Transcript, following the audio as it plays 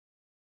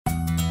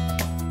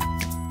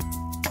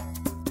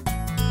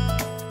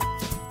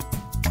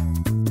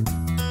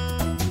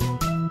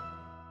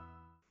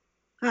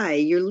Hi,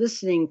 you're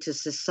listening to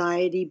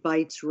Society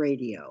Bites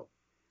Radio,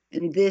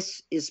 and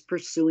this is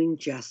Pursuing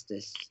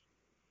Justice.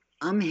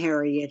 I'm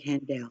Harriet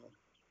Handel.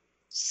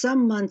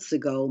 Some months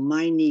ago,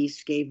 my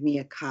niece gave me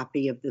a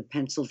copy of the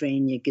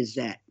Pennsylvania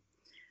Gazette,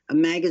 a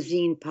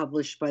magazine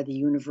published by the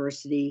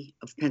University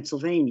of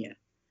Pennsylvania.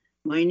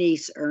 My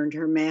niece earned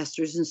her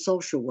master's in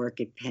social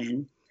work at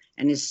Penn,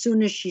 and as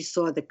soon as she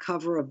saw the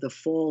cover of the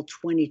fall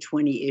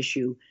 2020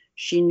 issue,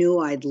 she knew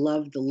I'd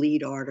love the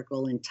lead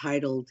article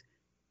entitled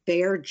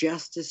Fair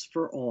Justice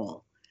for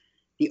All.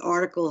 The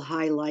article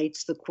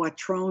highlights the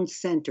Quattrone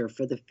Center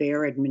for the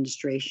Fair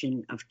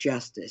Administration of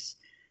Justice,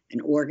 an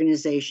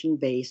organization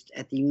based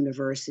at the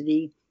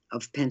University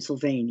of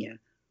Pennsylvania,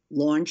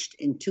 launched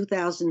in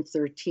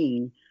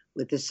 2013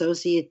 with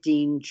Associate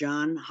Dean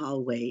John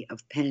Hollway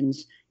of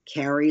Penn's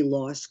Carey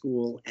Law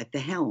School at the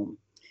helm.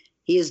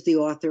 He is the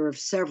author of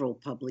several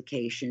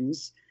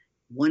publications.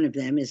 One of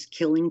them is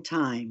Killing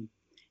Time,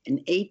 an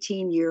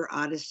 18-year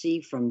odyssey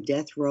from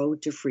death row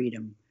to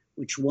freedom,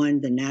 which won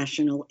the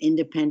National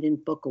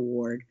Independent Book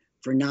Award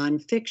for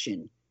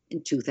Nonfiction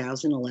in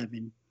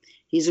 2011.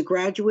 He's a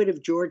graduate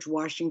of George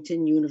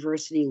Washington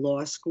University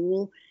Law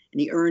School, and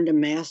he earned a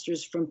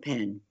master's from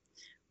Penn.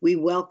 We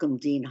welcome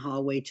Dean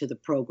Hollway to the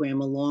program,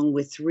 along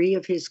with three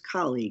of his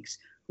colleagues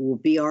who will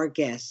be our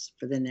guests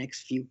for the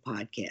next few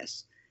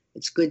podcasts.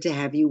 It's good to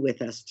have you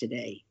with us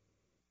today.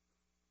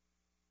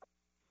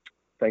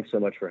 Thanks so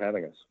much for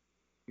having us.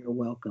 You're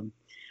welcome.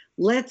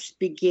 Let's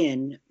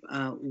begin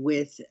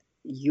with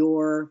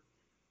your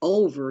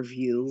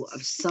overview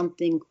of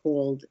something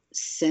called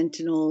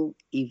Sentinel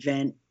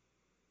event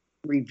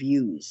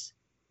reviews.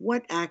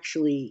 What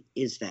actually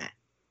is that?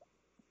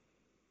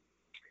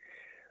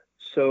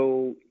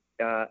 So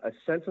a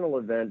Sentinel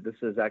event,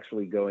 this is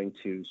actually going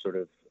to sort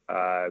of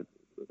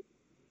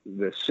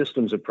the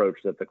systems approach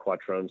that the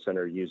Quattrone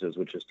Center uses,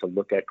 which is to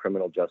look at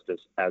criminal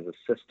justice as a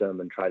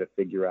system and try to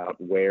figure out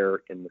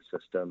where in the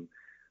system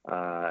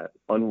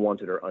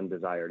unwanted or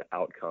undesired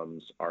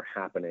outcomes are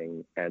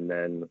happening, and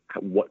then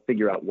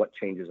figure out what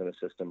changes in a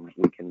system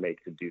we can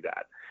make to do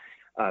that.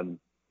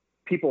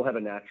 People have a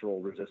natural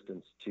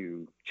resistance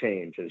to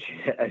change,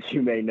 as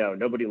you may know.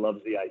 Nobody loves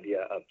the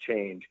idea of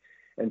change.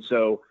 And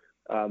so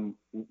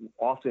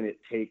often it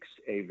takes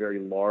a very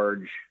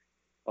large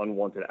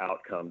unwanted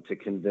outcome to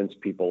convince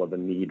people of a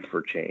need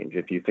for change.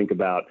 If you think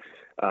about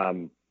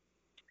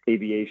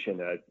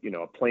aviation,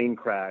 a plane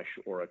crash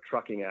or a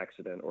trucking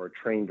accident or a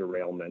train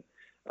derailment,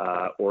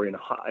 or in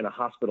a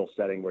hospital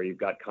setting where you've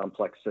got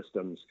complex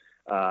systems,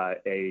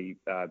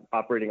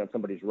 operating on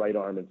somebody's right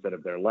arm instead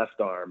of their left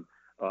arm,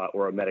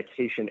 or a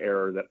medication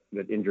error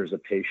that injures a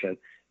patient.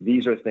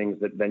 These are things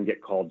that then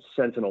get called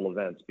sentinel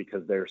events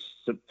because they're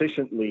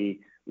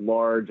sufficiently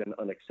large and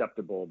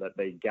unacceptable that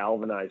they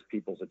galvanize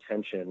people's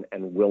attention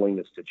and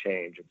willingness to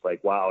change. It's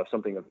like, wow, if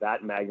something of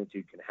that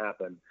magnitude can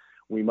happen,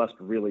 we must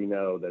really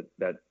know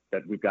that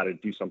we've got to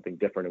do something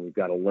different, and we've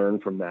got to learn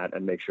from that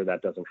and make sure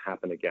that doesn't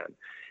happen again.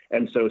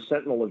 And so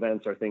sentinel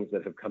events are things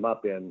that have come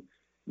up in,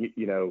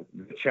 the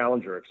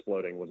Challenger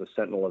exploding was a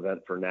sentinel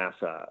event for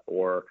NASA,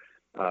 or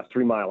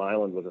 3 Mile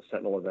Island was a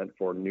sentinel event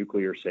for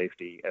nuclear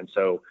safety. And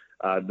so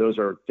those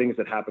are things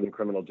that happen in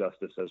criminal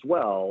justice as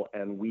well.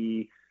 And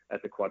we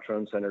at the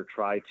Quattrone Center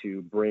try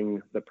to bring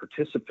the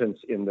participants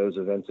in those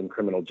events in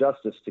criminal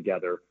justice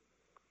together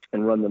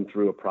and run them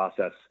through a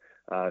process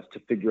to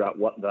figure out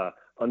what the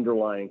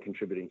underlying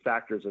contributing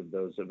factors of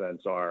those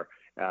events are,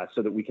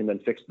 so that we can then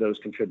fix those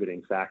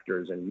contributing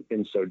factors, and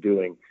in so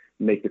doing,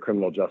 make the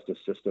criminal justice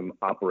system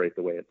operate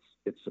the way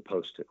it's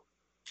supposed to.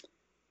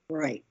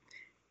 Right.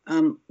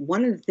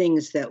 One of the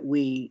things that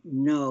we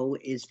know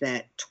is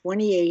that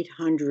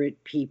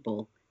 2,800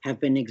 people have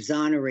been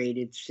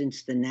exonerated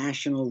since the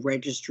National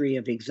Registry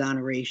of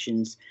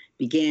Exonerations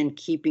began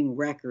keeping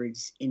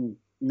records in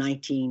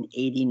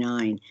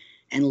 1989.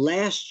 And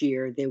last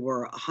year, there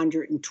were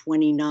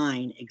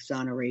 129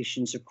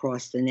 exonerations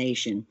across the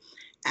nation.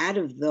 Out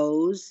of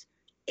those,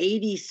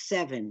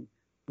 87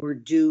 were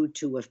due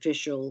to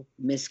official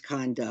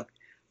misconduct,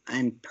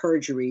 and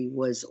perjury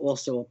was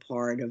also a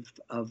part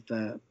of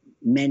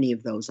many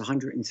of those,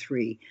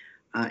 103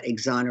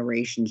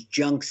 exonerations.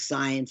 Junk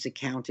science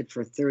accounted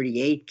for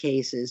 38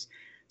 cases.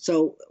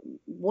 So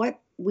what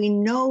we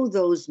know,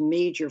 those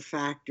major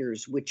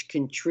factors which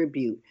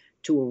contribute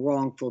to a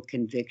wrongful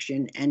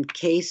conviction, and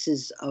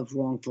cases of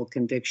wrongful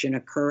conviction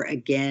occur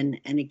again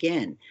and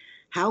again.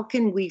 How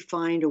can we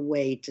find a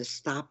way to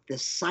stop the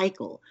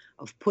cycle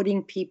of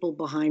putting people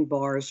behind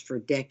bars for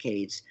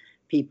decades,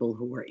 people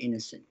who are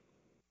innocent?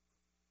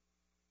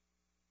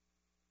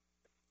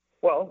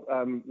 Well,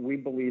 we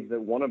believe that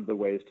one of the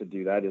ways to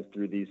do that is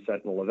through these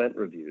sentinel event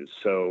reviews.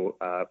 So,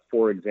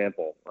 for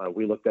example,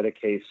 we looked at a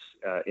case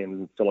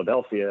in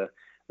Philadelphia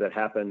that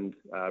happened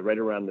right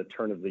around the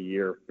turn of the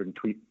year, in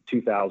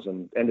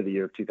 2000, end of the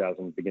year of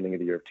 2000, beginning of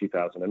the year of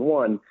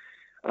 2001,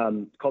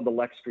 called the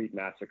Lex Street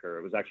Massacre.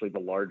 It was actually the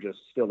largest,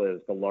 still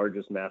is, the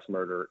largest mass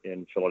murder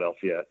in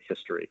Philadelphia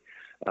history.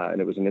 And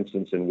it was an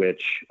instance in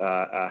which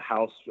a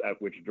house at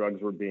which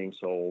drugs were being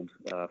sold,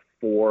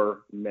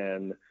 4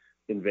 men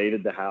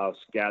invaded the house,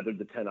 gathered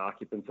the 10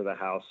 occupants of the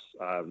house,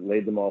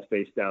 laid them all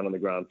face down on the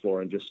ground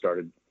floor, and just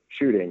started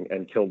shooting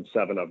and killed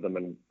 7 of them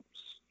and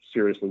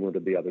seriously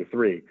wounded the other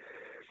 3.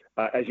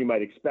 As you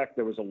might expect,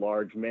 there was a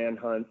large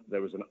manhunt.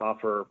 There was an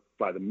offer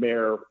by the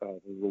mayor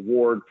of a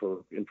reward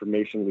for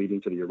information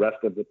leading to the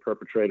arrest of the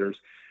perpetrators.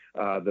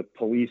 The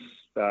police,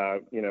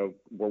 were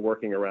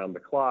working around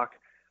the clock,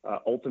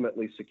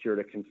 ultimately secured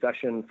a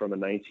confession from a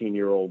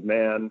 19-year-old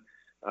man.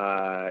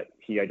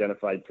 He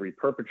identified 3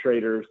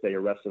 perpetrators. They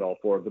arrested all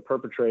 4 of the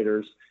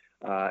perpetrators,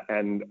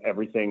 and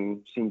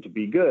everything seemed to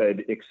be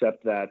good,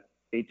 except that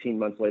 18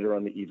 months later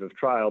on the eve of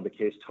trial, the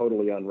case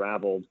totally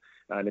unraveled,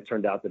 and it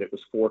turned out that it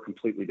was 4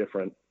 completely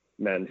different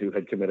men who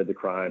had committed the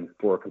crime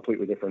for a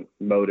completely different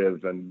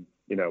motive, and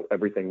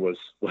everything was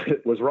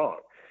wrong.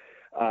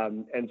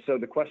 And so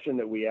the question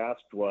that we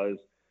asked was,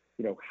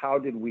 how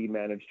did we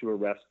manage to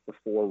arrest the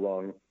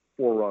 4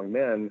 wrong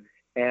men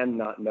and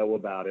not know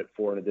about it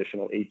for an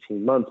additional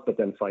 18 months, but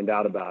then find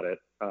out about it,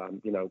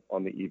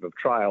 on the eve of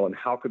trial, and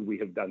how could we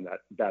have done that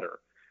better?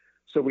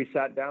 So we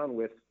sat down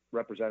with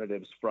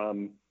representatives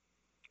from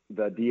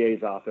the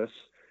DA's office,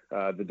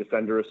 the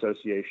Defender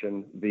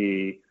Association,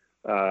 the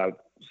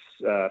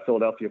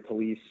Philadelphia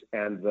Police,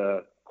 and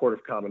the Court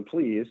of Common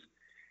Pleas.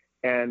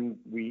 And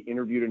we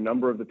interviewed a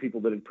number of the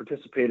people that had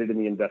participated in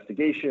the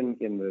investigation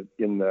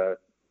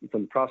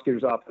from the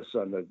prosecutor's office,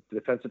 on the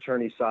defense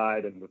attorney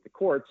side, and with the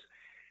courts.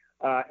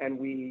 And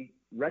we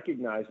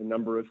recognized a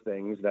number of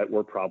things that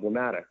were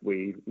problematic.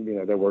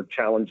 There were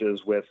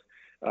challenges with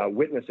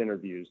witness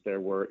interviews. There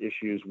were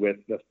issues with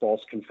the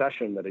false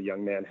confession that a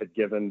young man had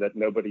given that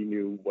nobody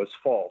knew was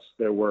false.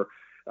 There were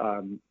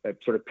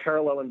sort of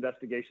parallel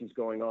investigations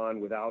going on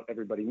without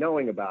everybody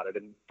knowing about it.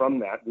 And from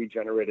that, we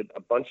generated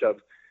a bunch of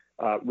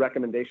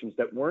recommendations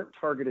that weren't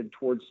targeted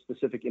towards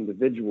specific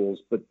individuals,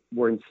 but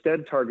were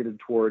instead targeted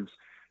towards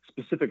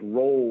specific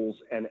roles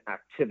and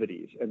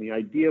activities. And the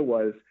idea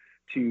was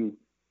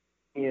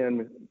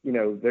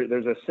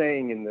there's a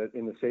saying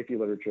in the safety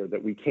literature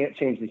that we can't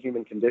change the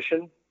human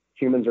condition.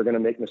 Humans are going to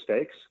make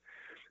mistakes,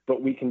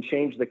 but we can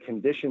change the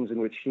conditions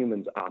in which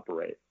humans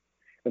operate.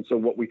 And so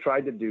what we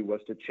tried to do was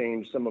to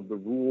change some of the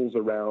rules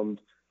around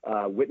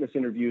witness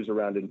interviews,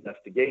 around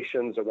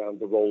investigations, around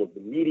the role of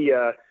the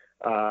media,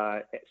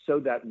 so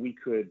that we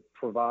could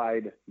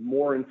provide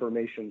more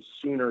information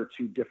sooner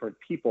to different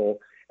people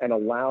and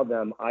allow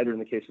them, either in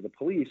the case of the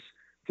police,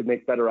 to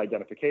make better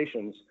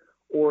identifications,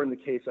 or in the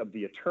case of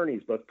the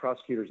attorneys, both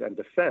prosecutors and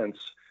defense,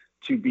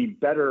 to be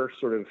better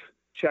sort of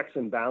checks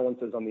and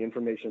balances on the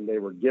information they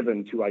were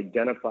given to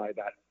identify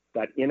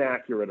that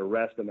inaccurate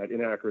arrest and that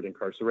inaccurate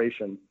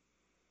incarceration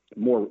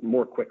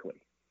more quickly.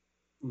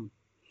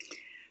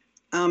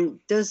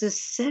 Does a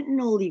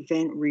Sentinel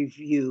event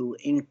review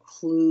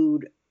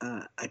include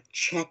a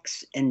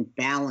checks and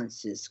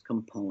balances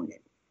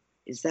component?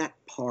 Is that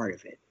part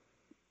of it?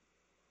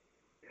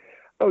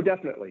 Oh,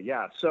 definitely,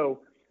 yeah. So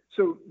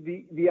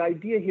the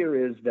idea here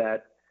is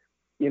that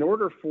in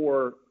order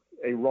for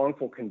a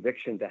wrongful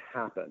conviction to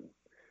happen,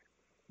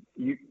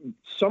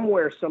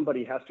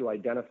 somebody has to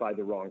identify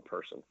the wrong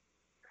person.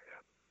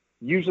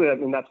 Usually,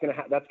 that's going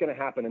to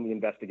happen in the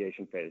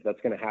investigation phase. That's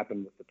going to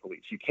happen with the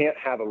police. You can't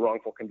have a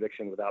wrongful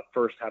conviction without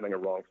first having a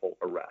wrongful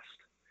arrest.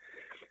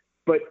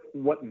 But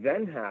what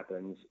then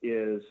happens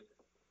is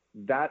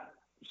that,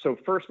 so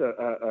first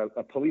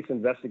a police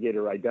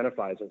investigator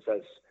identifies and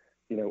says,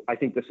 I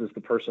think this is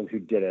the person who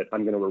did it.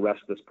 I'm going to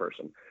arrest this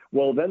person.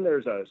 Well, then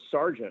there's a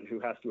sergeant who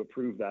has to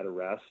approve that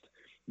arrest.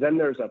 Then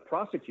there's a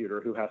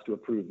prosecutor who has to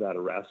approve that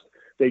arrest.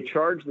 They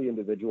charge the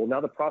individual. Now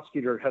the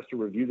prosecutor has to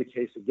review the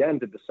case again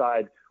to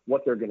decide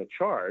what they're going to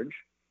charge.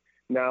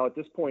 Now, at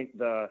this point,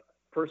 the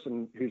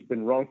person who's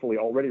been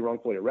already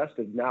wrongfully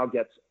arrested now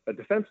gets a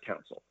defense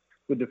counsel.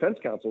 The defense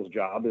counsel's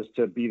job is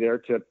to be there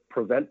to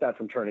prevent that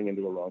from turning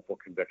into a wrongful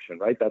conviction,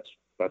 right?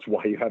 That's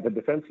why you have a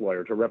defense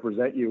lawyer, to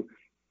represent you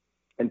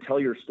and tell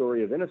your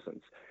story of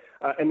innocence.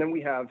 And then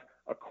we have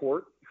a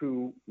court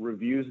who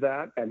reviews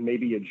that, and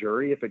maybe a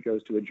jury, if it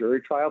goes to a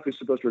jury trial, who's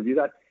supposed to review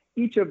that.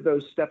 Each of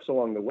those steps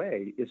along the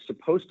way is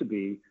supposed to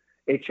be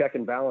a check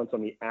and balance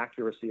on the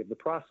accuracy of the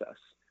process.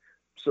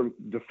 So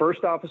the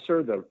first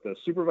officer, the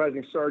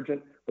supervising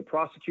sergeant, the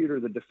prosecutor,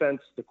 the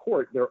defense, the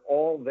court, they're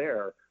all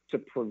there to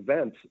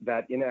prevent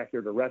that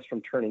inaccurate arrest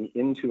from turning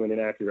into an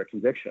inaccurate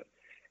conviction.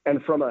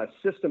 And from a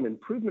system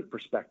improvement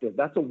perspective,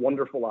 that's a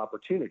wonderful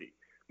opportunity,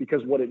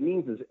 because what it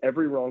means is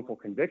every wrongful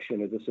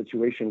conviction is a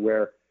situation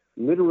where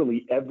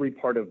literally every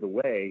part of the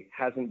way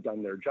hasn't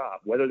done their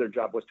job, whether their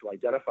job was to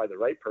identify the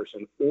right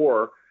person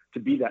or to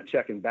be that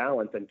check and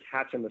balance and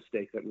catch a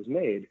mistake that was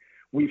made.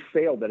 We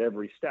failed at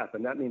every step.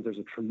 And that means there's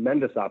a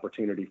tremendous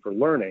opportunity for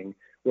learning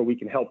where we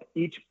can help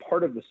each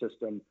part of the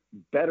system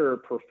better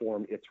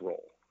perform its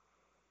role.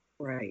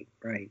 Right.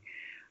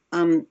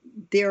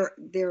 There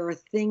are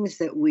things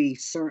that we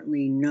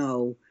certainly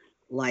know,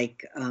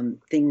 like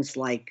things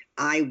like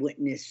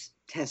eyewitness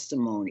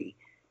testimony.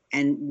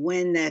 And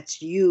when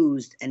that's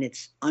used and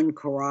it's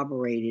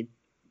uncorroborated,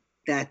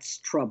 that's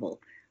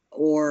trouble.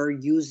 Or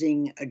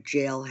using a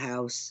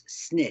jailhouse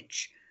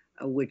snitch,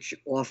 which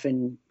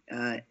often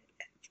uh,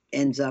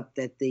 ends up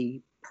that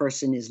the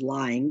person is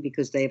lying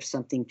because they have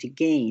something to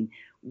gain.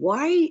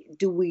 Why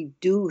do we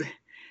do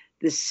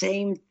the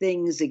same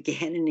things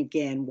again and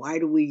again? Why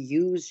do we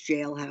use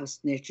jailhouse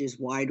snitches?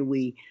 Why do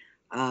we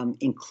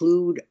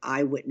include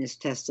eyewitness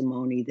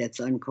testimony that's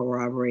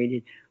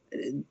uncorroborated?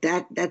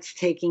 That's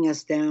taking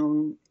us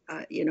down,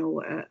 a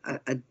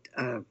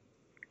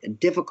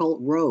difficult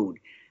road,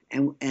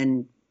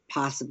 and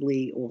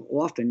possibly or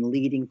often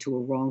leading to a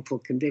wrongful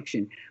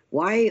conviction.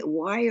 Why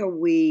are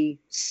we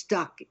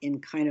stuck in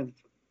kind of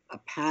a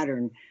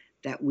pattern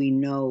that we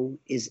know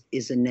is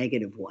a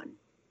negative one?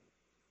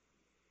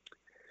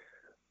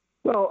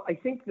 Well, I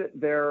think that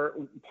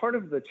part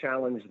of the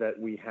challenge that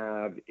we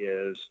have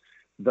is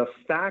the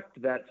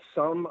fact that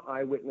some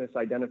eyewitness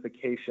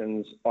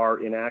identifications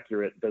are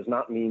inaccurate does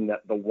not mean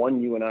that the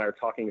one you and I are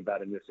talking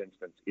about in this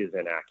instance is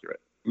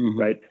inaccurate,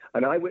 right?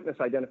 An eyewitness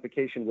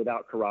identification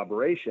without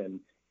corroboration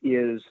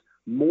is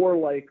more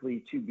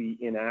likely to be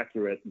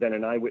inaccurate than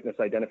an eyewitness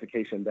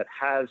identification that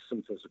has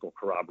some physical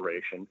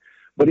corroboration,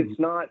 but it's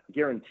not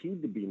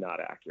guaranteed to be not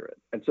accurate.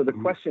 And so the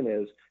question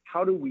is,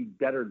 how do we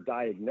better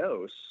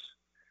diagnose,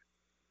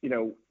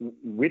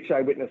 which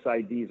eyewitness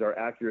IDs are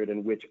accurate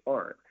and which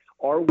aren't?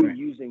 Are we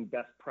using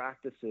best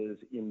practices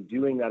in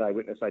doing that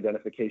eyewitness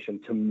identification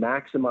to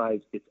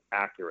maximize its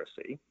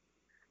accuracy?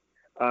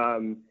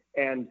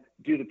 And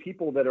do the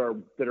people that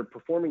are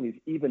performing these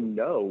even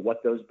know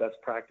what those best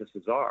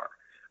practices are?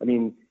 I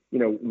mean,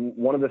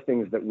 one of the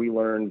things that we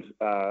learned,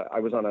 I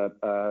was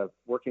on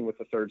working with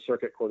the Third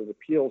Circuit Court of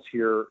Appeals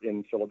here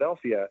in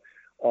Philadelphia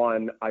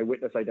on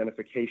eyewitness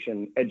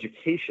identification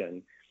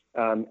education.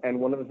 And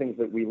one of the things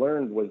that we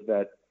learned was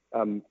that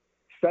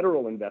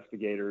federal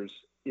investigators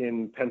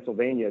in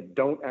Pennsylvania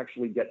don't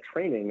actually get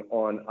training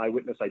on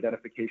eyewitness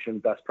identification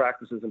best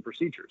practices and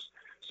procedures.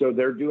 So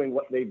they're doing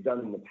what they've done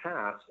in the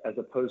past as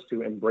opposed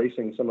to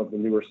embracing some of the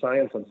newer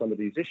science on some of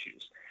these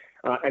issues.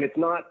 And it's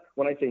not,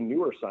 when I say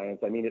newer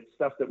science, I mean, it's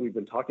stuff that we've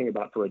been talking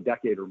about for a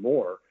decade or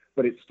more,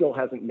 but it still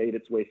hasn't made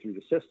its way through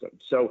the system.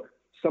 So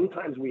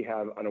sometimes we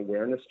have an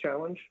awareness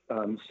challenge.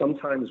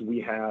 Sometimes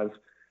we have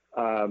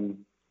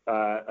an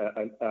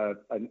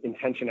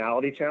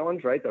intentionality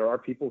challenge, right? There are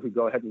people who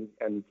go ahead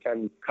and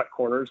can cut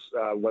corners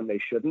when they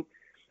shouldn't.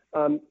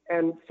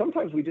 And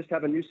sometimes we just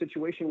have a new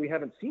situation we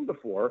haven't seen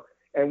before,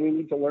 and we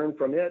need to learn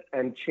from it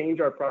and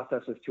change our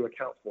processes to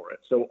account for it.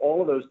 So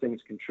all of those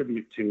things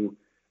contribute to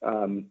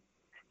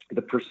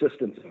the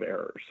persistence of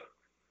errors.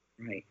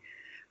 Right.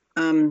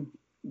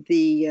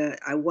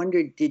 I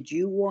wondered, did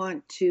you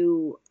want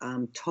to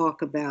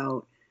talk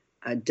about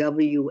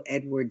W.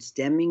 Edwards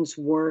Deming's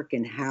work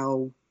and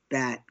how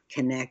that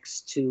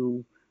connects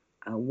to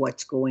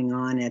what's going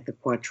on at the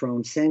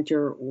Quattrone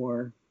Center,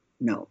 or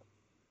no?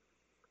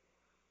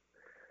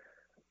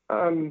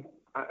 I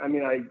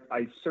mean,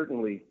 I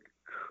certainly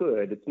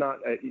could. It's not,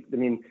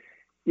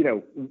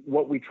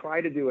 what we try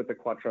to do at the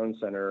Quattrone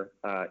Center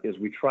is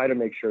we try to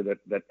make sure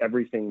that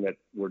everything that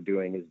we're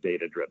doing is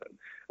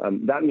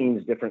data-driven. That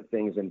means different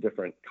things in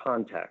different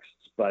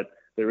contexts, but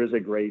there is a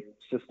great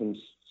systems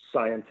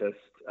scientist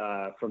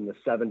from the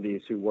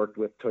 70s who worked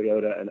with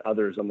Toyota and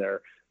others on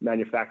their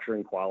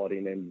manufacturing quality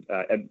named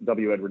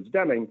W. Edwards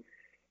Deming.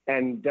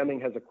 And Deming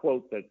has a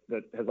quote that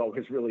has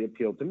always really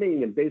appealed to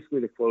me. And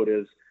basically the quote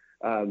is,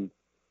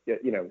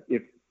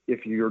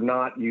 if you're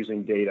not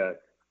using data,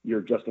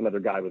 you're just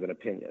another guy with an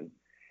opinion.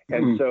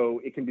 And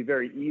so it can be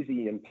very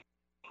easy in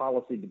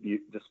policy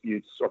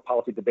disputes or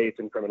policy debates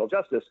in criminal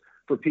justice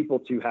for people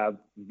to have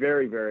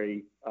very,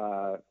 very,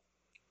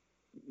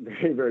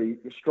 very, very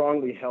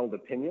strongly held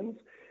opinions.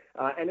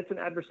 And it's an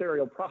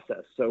adversarial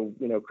process. So,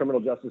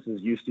 criminal justice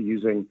is used to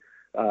using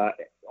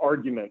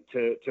argument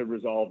to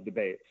resolve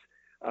debates.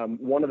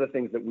 One of the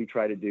things that we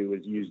try to do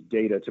is use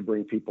data to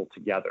bring people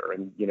together.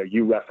 And,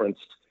 you referenced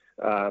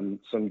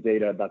some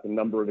data about the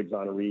number of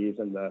exonerees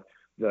and the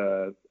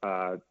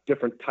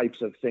different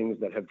types of things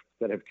that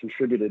have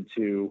contributed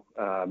to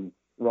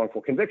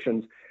wrongful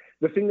convictions.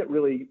 The thing that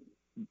really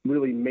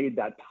made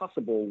that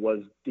possible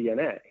was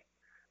DNA.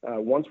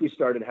 Once we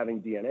started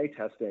having DNA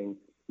testing,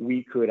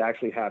 we could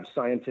actually have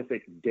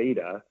scientific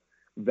data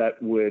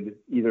that would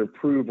either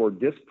prove or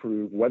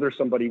disprove whether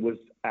somebody was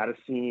at a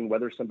scene,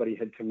 whether somebody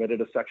had committed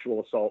a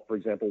sexual assault, for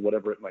example,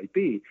 whatever it might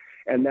be.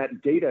 And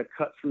that data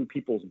cut through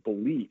people's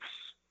beliefs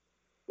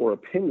or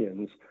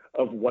opinions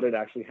of what had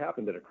actually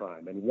happened at a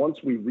crime. And once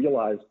we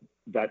realized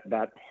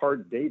that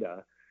hard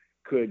data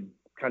could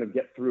kind of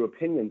get through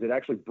opinions, it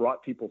actually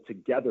brought people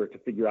together to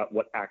figure out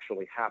what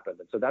actually happened.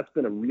 And so that's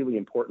been a really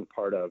important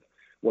part of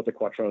what the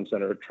Quattrone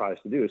Center tries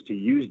to do, is to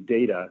use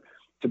data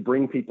to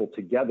bring people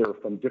together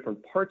from different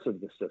parts of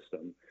the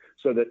system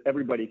so that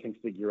everybody can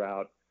figure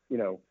out,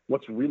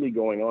 what's really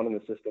going on in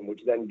the system,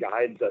 which then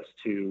guides us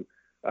to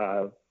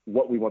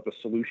what we want the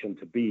solution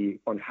to be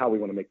on how we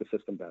want to make the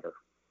system better.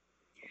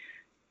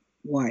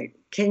 Right.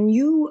 Can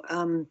you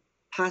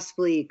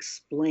possibly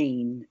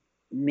explain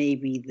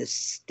maybe the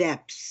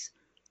steps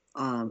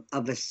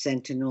of a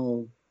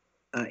Sentinel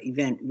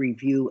event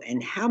review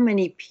and how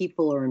many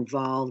people are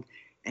involved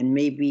and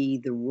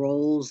maybe the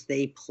roles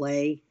they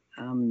play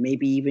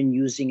maybe even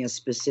using a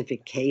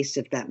specific case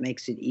if that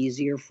makes it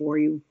easier for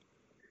you?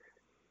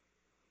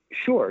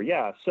 Sure,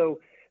 yeah. So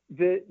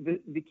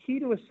the key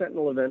to a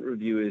Sentinel event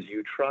review is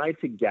you try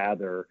to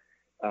gather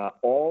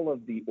all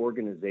of the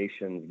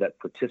organizations that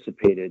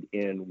participated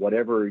in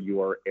whatever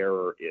your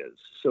error is.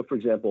 So, for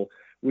example,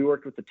 we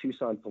worked with the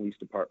Tucson Police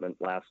Department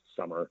last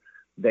summer.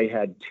 They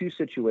had two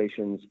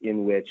situations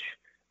in which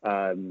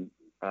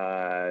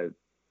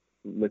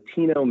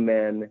Latino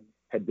men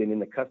had been in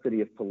the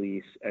custody of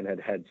police and had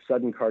had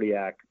sudden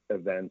cardiac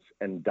events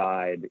and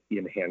died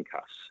in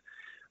handcuffs.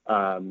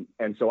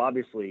 And so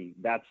obviously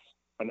that's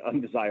an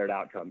undesired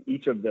outcome.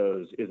 Each of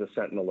those is a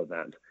Sentinel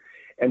event.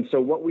 And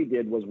so what we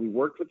did was we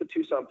worked with the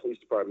Tucson Police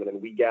Department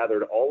and we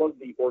gathered all of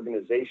the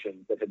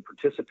organizations that had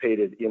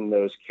participated in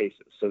those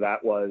cases. So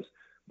that was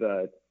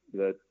the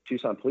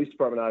Tucson Police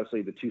Department,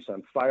 obviously the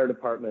Tucson Fire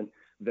Department,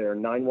 their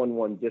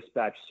 911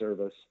 dispatch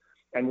service.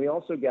 And we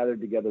also gathered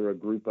together a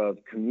group of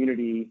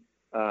community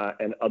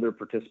and other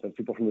participants,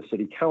 people from the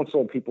city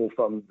council, people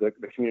from the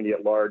community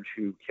at large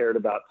who cared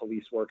about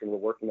police work and were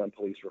working on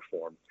police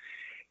reform.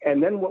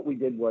 And then what we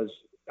did was,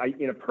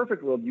 in a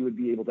perfect world, you would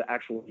be able to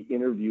actually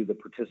interview the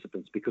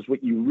participants, because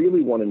what you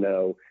really want to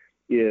know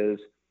is,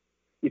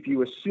 if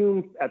you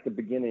assume at the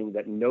beginning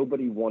that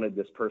nobody wanted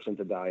this person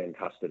to die in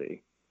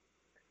custody,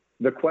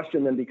 the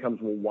question then becomes,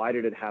 well, why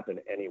did it happen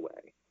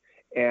anyway?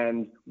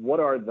 And what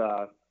are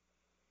the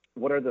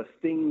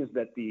things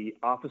that the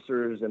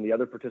officers and the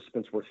other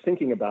participants were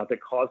thinking about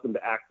that caused them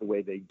to act the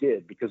way they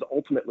did? Because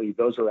ultimately,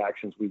 those are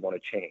actions we want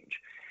to change.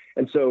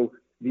 And so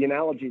the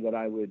analogy that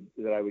I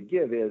would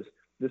give is,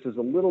 this is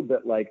a little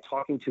bit like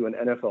talking to an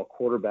NFL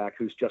quarterback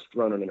who's just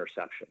thrown an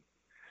interception,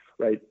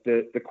 right?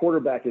 The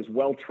quarterback is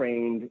well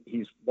trained.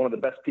 He's one of the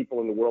best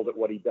people in the world at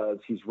what he does.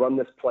 He's run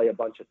this play a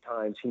bunch of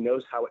times. He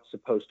knows how it's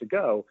supposed to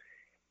go.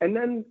 And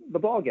then the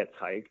ball gets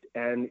hiked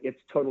and it's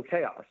total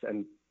chaos.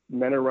 And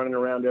men are running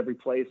around every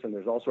place and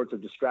there's all sorts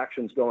of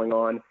distractions going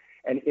on.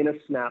 And in a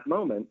snap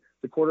moment,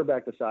 the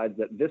quarterback decides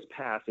that this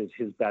pass is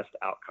his best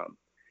outcome.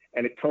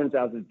 And it turns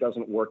out that it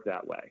doesn't work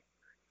that way,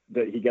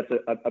 that he gets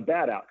a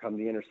bad outcome,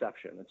 the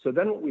interception. And so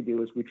then what we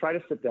do is we try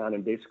to sit down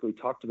and basically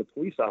talk to the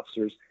police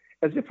officers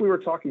as if we were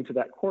talking to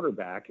that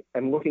quarterback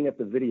and looking at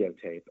the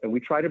videotape. And we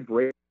try to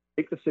break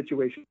the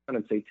situation down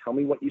and say, tell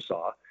me what you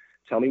saw,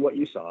 tell me what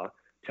you saw,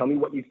 tell me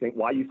what you think,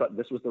 why you thought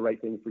this was the right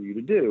thing for you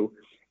to do.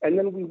 And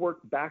then we work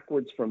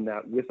backwards from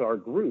that with our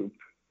group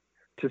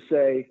to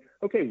say,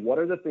 okay, what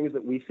are the things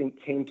that we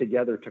think came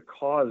together to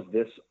cause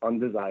this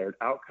undesired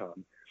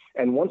outcome?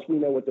 And once we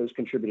know what those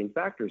contributing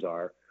factors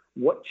are,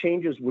 what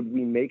changes would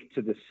we make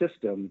to the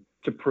system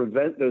to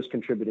prevent those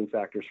contributing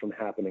factors from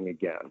happening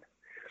again?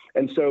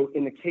 And so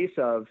in the case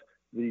of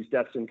these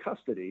deaths in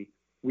custody,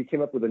 we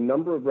came up with a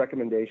number of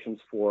recommendations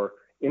for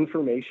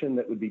information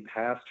that would be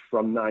passed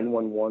from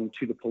 911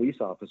 to the police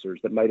officers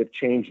that might have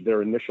changed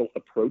their initial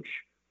approach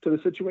to the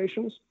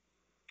situations.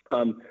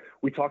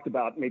 We talked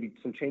about maybe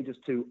some changes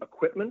to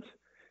equipment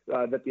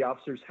that the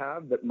officers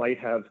have that might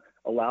have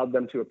allowed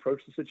them to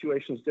approach the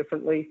situations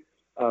differently.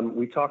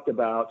 We talked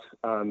about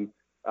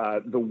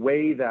the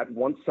way that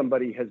once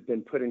somebody has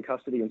been put in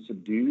custody and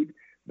subdued,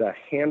 the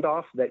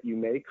handoff that you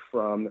make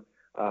from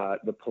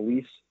the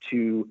police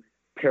to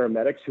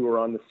paramedics who are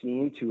on the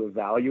scene to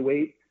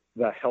evaluate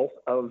the health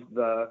of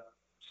the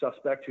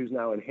suspect who's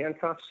now in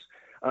handcuffs,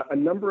 a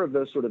number of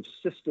those sort of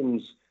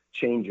systems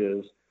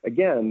changes,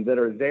 again, that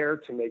are there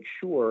to make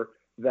sure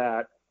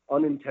that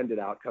unintended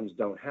outcomes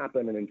don't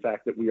happen, and in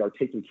fact, that we are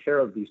taking care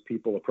of these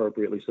people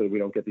appropriately so that we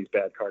don't get these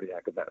bad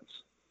cardiac events.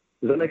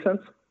 Does that make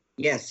sense?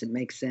 Yes, it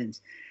makes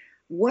sense.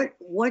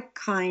 What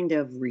kind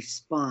of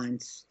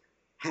response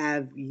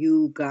have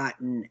you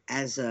gotten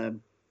as a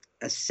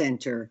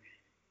center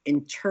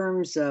in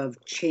terms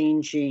of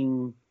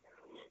changing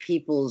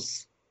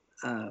people's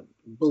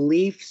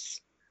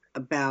beliefs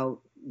about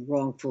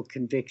wrongful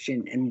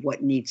conviction and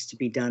what needs to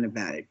be done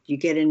about it? Do you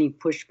get any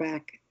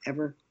pushback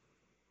ever?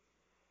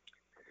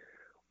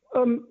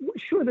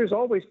 Sure, there's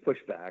always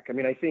pushback. I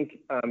mean, I think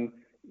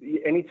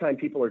anytime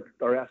people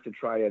are asked to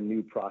try a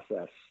new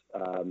process,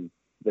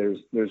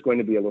 there's going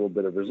to be a little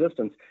bit of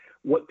resistance.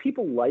 What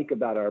people like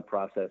about our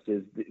process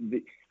is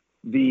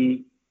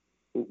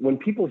when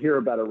people hear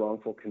about a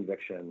wrongful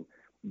conviction,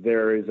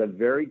 there is a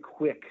very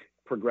quick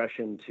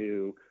progression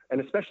to,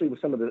 and especially with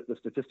some of the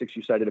statistics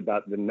you cited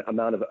about the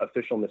amount of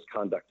official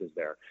misconduct is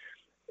there.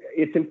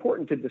 It's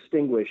important to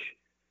distinguish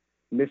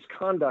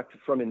misconduct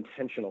from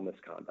intentional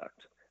misconduct,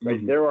 right?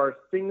 Mm-hmm. There are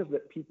things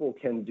that people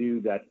can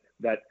do that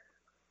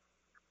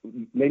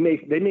they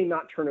may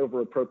not turn over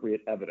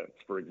appropriate evidence.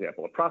 For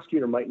example, a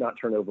prosecutor might not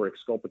turn over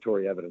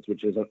exculpatory evidence,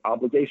 which is an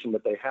obligation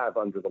that they have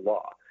under the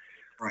law.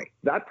 Right.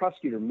 That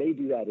prosecutor may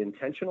do that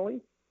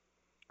intentionally,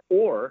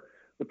 or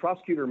the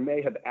prosecutor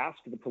may have asked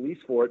the police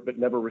for it but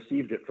never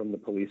received it from the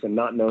police and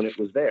not known it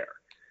was there,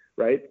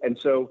 right? And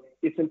so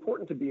it's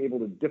important to be able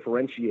to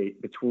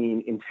differentiate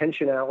between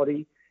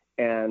intentionality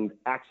and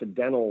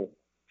accidental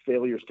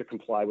failures to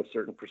comply with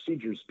certain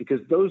procedures,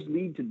 because those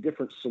lead to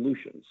different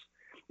solutions.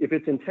 If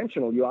it's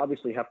intentional, you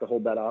obviously have to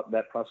hold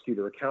that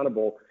prosecutor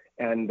accountable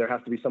and there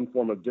has to be some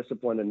form of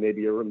discipline and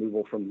maybe a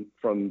removal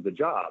from the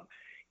job.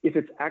 If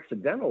it's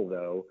accidental,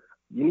 though,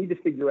 you need to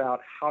figure out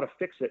how to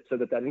fix it so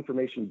that that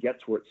information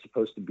gets where it's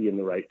supposed to be in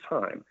the right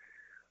time.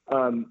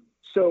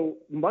 So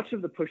much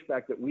of the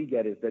pushback that we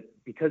get is that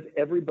because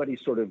everybody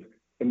sort of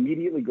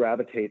immediately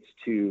gravitates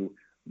to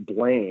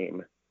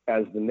blame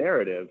as the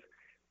narrative,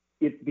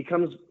 it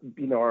becomes,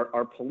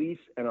 our police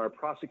and our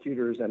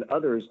prosecutors and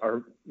others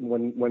are,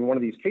 when one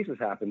of these cases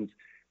happens,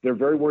 they're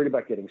very worried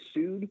about getting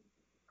sued.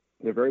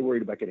 They're very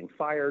worried about getting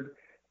fired,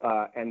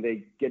 and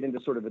they get into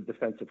sort of a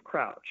defensive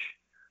crouch.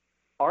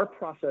 Our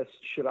process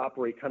should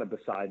operate kind of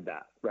beside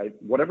that, right?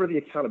 Whatever the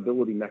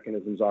accountability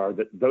mechanisms are,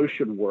 that those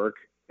should work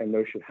and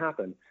those should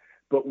happen.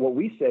 But what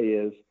we say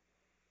is,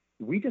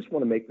 we just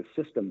want to make the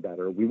system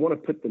better. We want to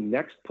put the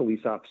next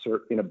police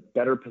officer in a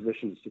better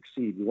position to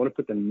succeed. We want to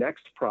put the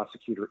next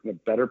prosecutor in a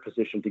better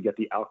position to get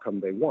the outcome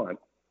they want.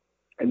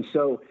 And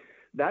so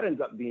that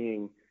ends up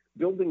being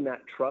building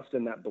that trust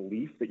and that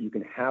belief that you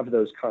can have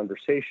those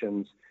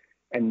conversations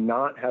and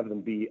not have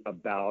them be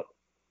about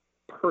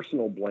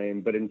personal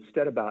blame, but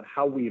instead about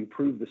how we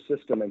improve the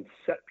system and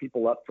set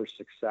people up for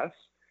success.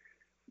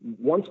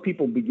 Once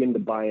people begin to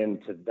buy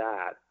into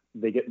that,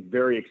 they get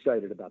very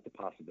excited about the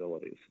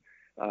possibilities.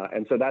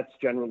 And so that's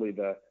generally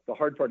the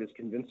hard part, is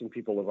convincing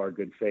people of our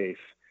good faith,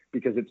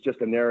 because it's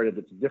just a narrative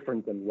that's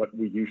different than what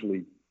we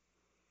usually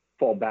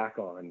fall back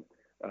on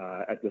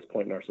at this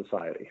point in our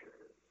society.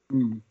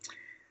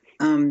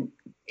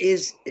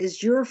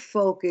 Is your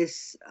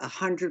focus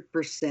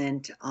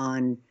 100%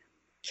 on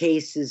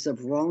cases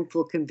of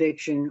wrongful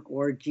conviction,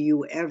 or do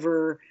you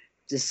ever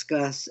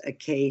discuss a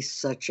case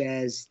such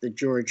as the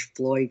George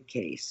Floyd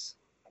case?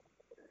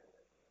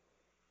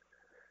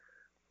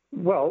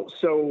 Well,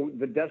 so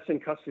the deaths in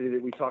custody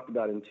that we talked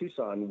about in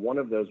Tucson, one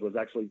of those was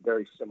actually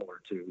very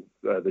similar to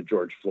the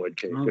George Floyd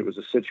case. It was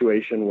a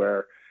situation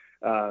where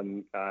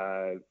an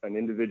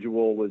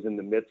individual was in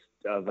the midst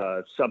of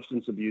a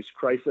substance abuse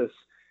crisis.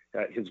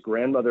 His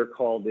grandmother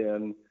called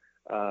in.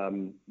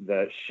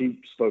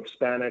 She spoke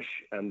Spanish,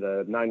 and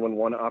the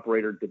 911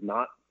 operator did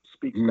not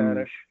speak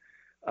Spanish.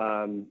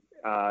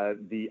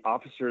 The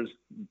officers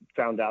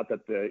found out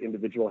that the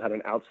individual had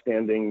an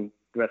outstanding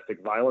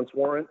domestic violence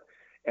warrant,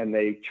 and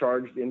they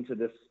charged into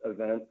this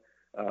event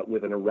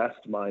with an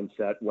arrest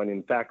mindset, when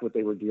in fact what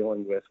they were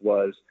dealing with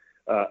was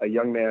a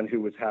young man who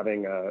was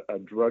having a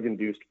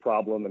drug-induced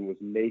problem and was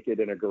naked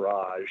in a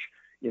garage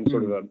in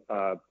sort of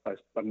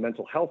a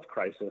mental health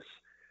crisis.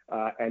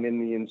 And in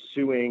the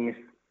ensuing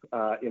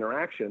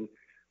interaction,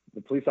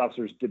 the police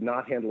officers did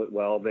not handle it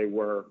well. They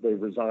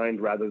resigned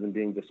rather than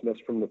being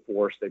dismissed from the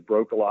force. They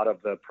broke a lot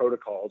of the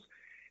protocols,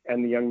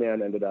 and the young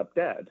man ended up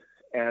dead.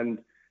 And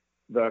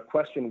the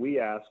question we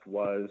asked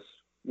was,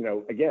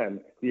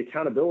 again, the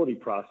accountability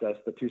process,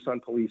 the Tucson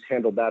police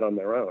handled that on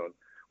their own.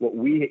 What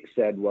we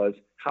said was,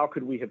 how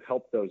could we have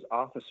helped those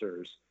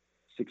officers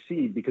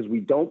succeed? Because we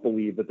don't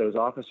believe that those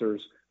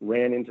officers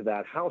ran into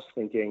that house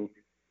thinking,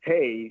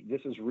 hey,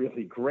 this is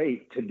really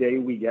great. Today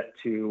we get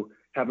to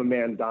have a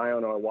man die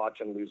on our watch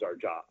and lose our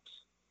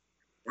jobs,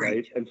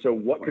 right? And so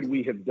what could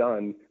we have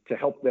done to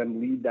help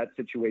them lead that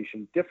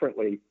situation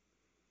differently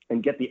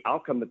and get the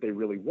outcome that they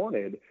really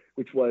wanted,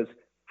 which was,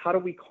 how do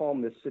we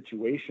calm this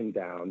situation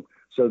down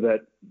so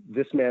that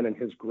this man and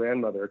his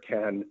grandmother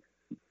can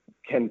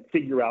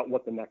figure out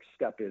what the next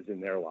step is in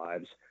their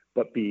lives,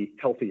 but be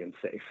healthy and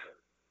safe?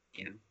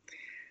 Yeah.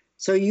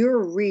 So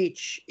your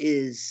reach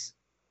is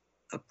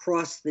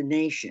across the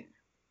nation,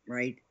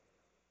 right?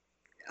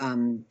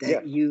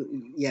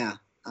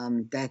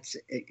 That's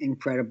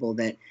incredible.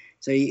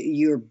 So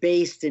you're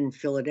based in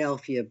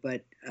Philadelphia,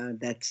 but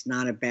that's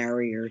not a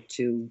barrier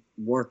to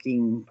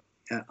working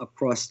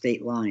across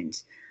state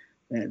lines.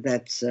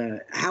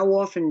 How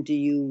often do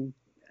you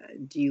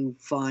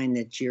find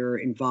that you're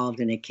involved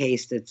in a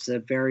case that's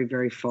very,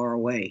 very far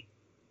away?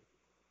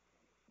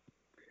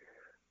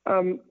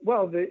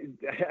 Well,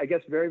 I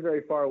guess very,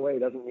 very far away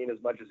doesn't mean as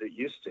much as it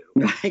used to.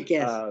 I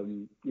guess.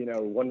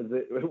 One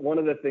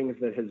of the things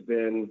that has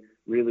been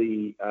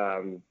really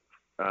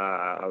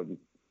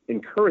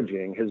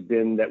encouraging has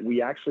been that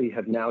we actually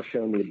have now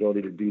shown the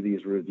ability to do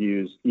these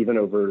reviews even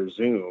over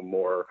Zoom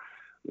or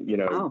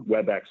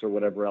WebEx or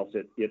whatever else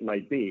it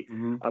might be.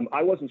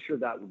 I wasn't sure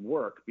that would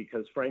work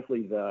because,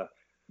 frankly, the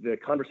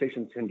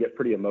conversations can get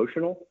pretty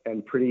emotional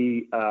and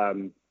pretty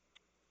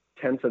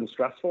tense and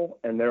stressful.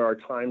 And there are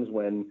times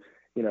when,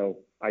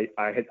 I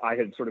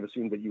had sort of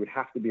assumed that you would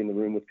have to be in the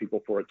room with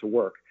people for it to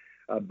work.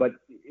 But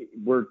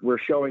we're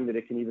showing that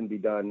it can even be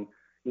done,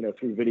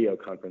 through video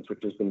conference, which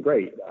has been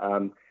great.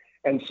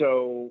 And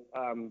so,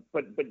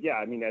 but yeah,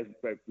 I mean, as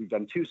we've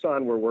done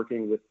Tucson, we're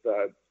working with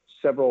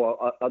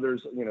several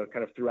others,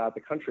 kind of throughout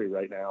the country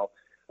right now.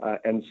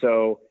 And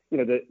so,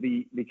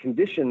 the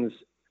conditions,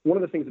 one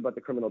of the things about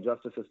the criminal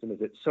justice system is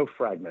it's so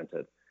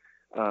fragmented.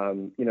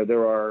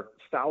 There are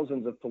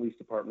thousands of police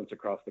departments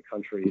across the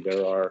country.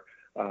 There are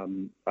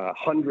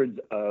hundreds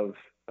of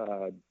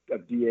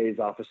DA's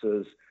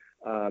offices,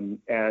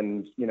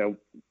 and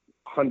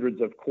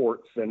hundreds of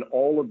courts, and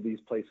all of these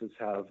places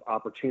have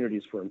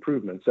opportunities for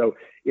improvement. So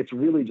it's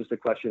really just a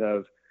question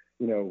of,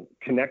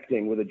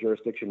 connecting with a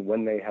jurisdiction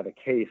when they have a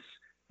case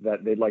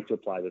that they'd like to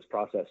apply this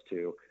process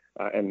to.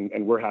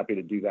 And we're happy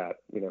to do that,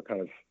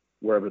 kind of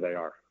wherever they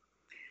are.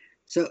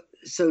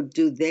 So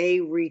do they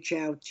reach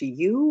out to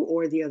you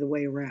or the other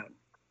way around?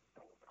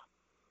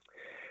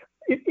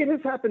 It has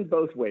happened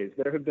both ways.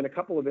 There have been a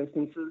couple of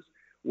instances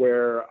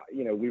where,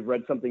 we've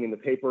read something in the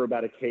paper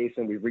about a case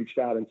and we've reached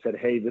out and said,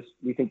 hey,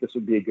 we think this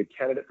would be a good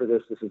candidate for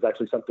this. This is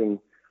actually something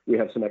we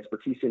have some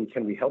expertise in.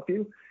 Can we help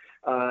you?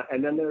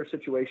 And then there are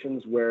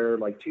situations where,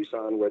 like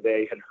Tucson, where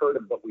they had heard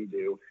of what we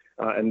do,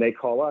 and they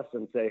call us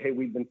and say, hey,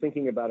 we've been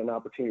thinking about an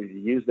opportunity to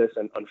use this,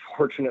 and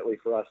unfortunately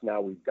for us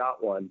now we've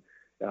got one.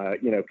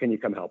 Can you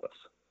come help us?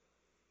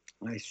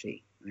 I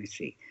see.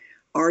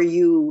 Are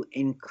you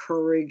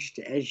encouraged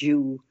as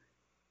you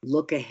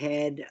look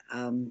ahead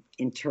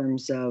in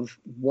terms of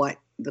what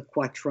the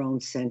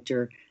Quattrone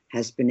Center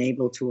has been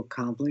able to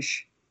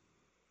accomplish?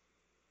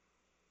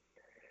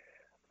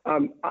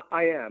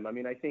 I am. I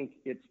mean, I think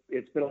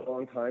it's been a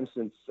long time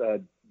since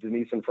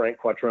Denise and Frank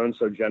Quattrone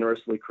so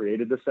generously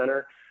created the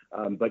center.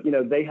 But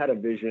they had a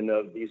vision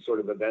of these sort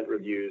of event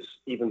reviews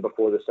even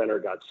before the center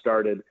got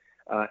started,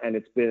 and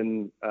it's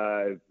been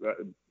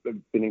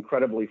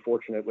incredibly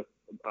fortunate with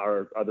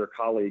our other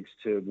colleagues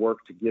to work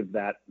to give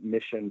that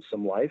mission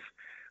some life.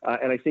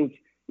 And I think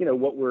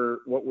what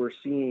we're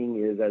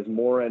seeing is, as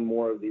more and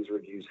more of these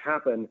reviews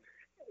happen,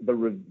 the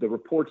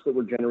reports that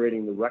we're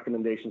generating, the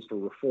recommendations for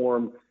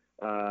reform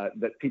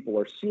that people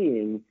are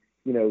seeing,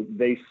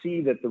 they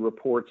see that the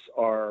reports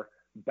are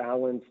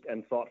balanced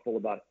and thoughtful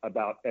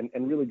about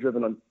and really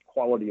driven on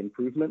quality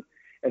improvement.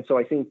 And so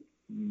I think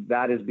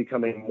that is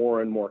becoming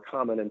more and more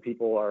common, and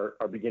people are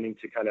beginning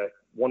to kind of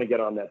want to get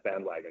on that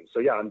bandwagon.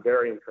 So yeah, I'm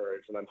very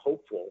encouraged, and I'm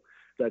hopeful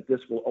that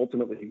this will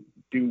ultimately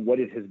do what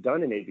it has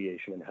done in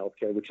aviation and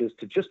healthcare, which is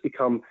to just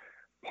become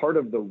part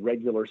of the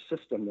regular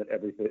system that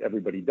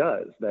everybody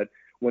does. That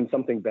when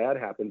something bad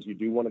happens, you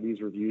do one of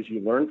these reviews, you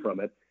learn from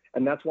it.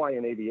 And that's why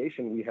in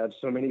aviation, we have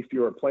so many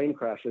fewer plane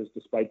crashes,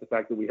 despite the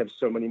fact that we have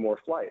so many more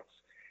flights.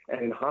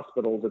 And in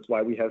hospitals, it's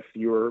why we have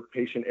fewer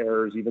patient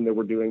errors, even though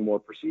we're doing more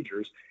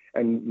procedures.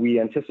 And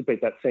we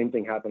anticipate that same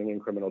thing happening in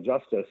criminal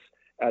justice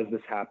as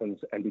this happens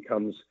and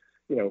becomes,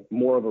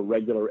 more of a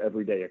regular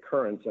everyday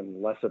occurrence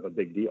and less of a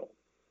big deal.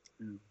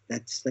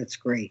 That's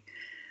great.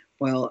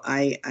 Well,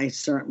 I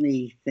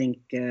certainly think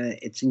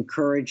it's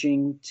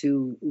encouraging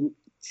to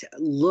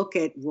look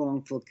at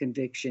wrongful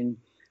conviction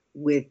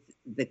with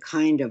the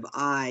kind of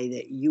eye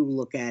that you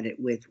look at it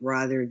with,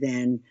 rather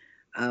than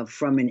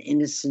from an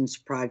Innocence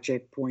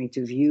Project point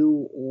of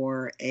view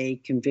or a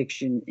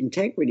Conviction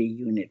Integrity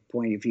Unit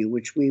point of view,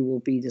 which we will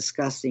be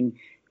discussing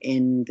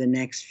in the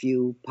next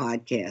few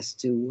podcasts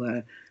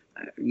to,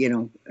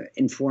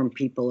 inform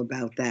people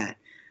about that.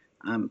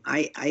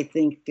 I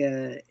think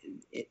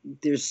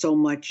there's so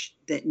much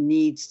that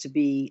needs to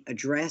be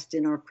addressed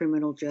in our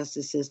criminal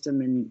justice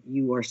system, and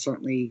you are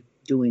certainly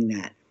doing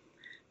that.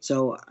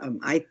 So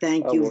I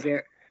thank you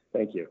very.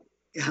 Thank you.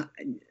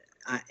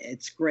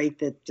 It's great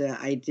that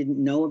I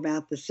didn't know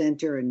about the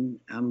center, and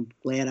I'm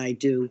glad I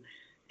do.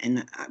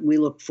 And we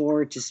look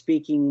forward to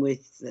speaking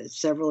with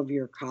several of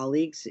your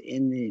colleagues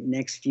in the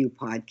next few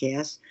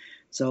podcasts.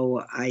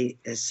 So I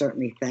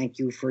certainly thank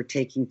you for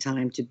taking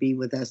time to be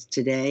with us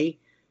today.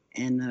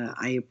 And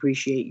I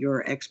appreciate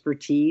your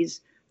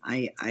expertise.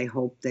 I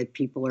hope that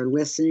people are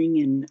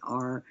listening and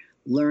are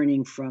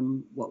learning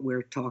from what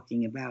we're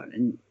talking about.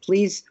 And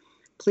please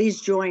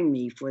join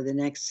me for the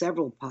next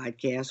several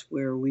podcasts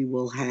where we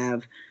will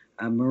have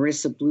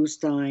Marissa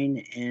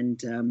Bluestein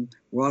and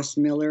Ross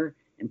Miller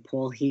and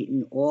Paul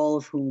Heaton, all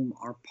of whom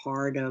are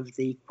part of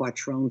the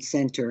Quattrone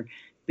Center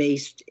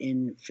based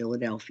in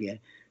Philadelphia.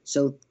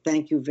 So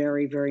thank you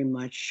very, very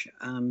much,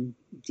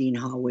 Dean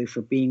Hollway,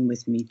 for being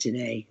with me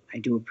today. I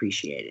do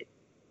appreciate it.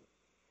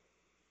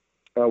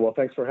 Well,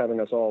 thanks for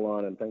having us all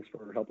on, and thanks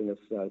for helping us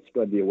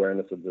spread the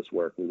awareness of this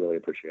work. We really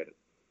appreciate it.